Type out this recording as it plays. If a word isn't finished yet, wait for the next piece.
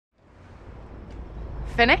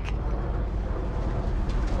Finnick?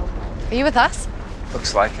 Are you with us?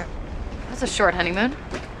 Looks like it. That's a short honeymoon.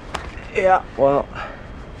 Yeah, well,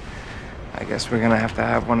 I guess we're gonna have to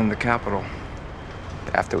have one in the capital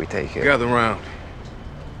after we take it. Gather round.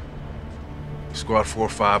 Squad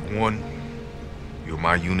 451, you're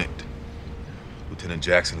my unit. Lieutenant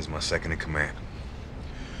Jackson is my second in command.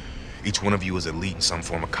 Each one of you is elite in some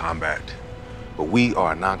form of combat, but we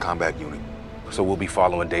are a non-combat unit, so we'll be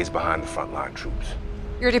following days behind the frontline troops.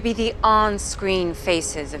 You're to be the on-screen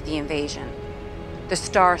faces of the invasion, the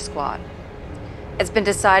Star Squad. It's been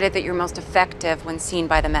decided that you're most effective when seen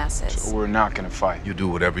by the masses. So we're not gonna fight? You do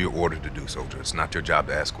whatever you're ordered to do, soldier. It's not your job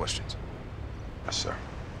to ask questions. Yes, sir.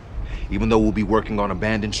 Even though we'll be working on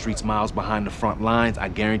abandoned streets miles behind the front lines, I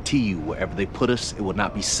guarantee you, wherever they put us, it will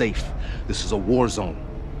not be safe. This is a war zone.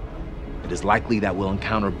 It is likely that we'll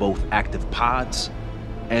encounter both active pods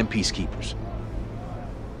and peacekeepers.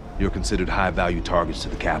 You're considered high-value targets to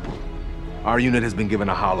the capital. Our unit has been given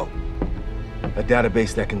a holo, a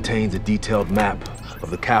database that contains a detailed map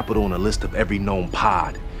of the capital and a list of every known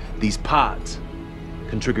pod. These pods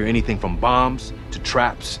can trigger anything from bombs to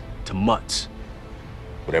traps to mutts.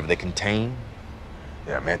 Whatever they contain,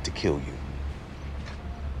 they are meant to kill you.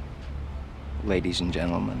 Ladies and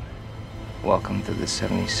gentlemen, welcome to the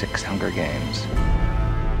 76th Hunger Games.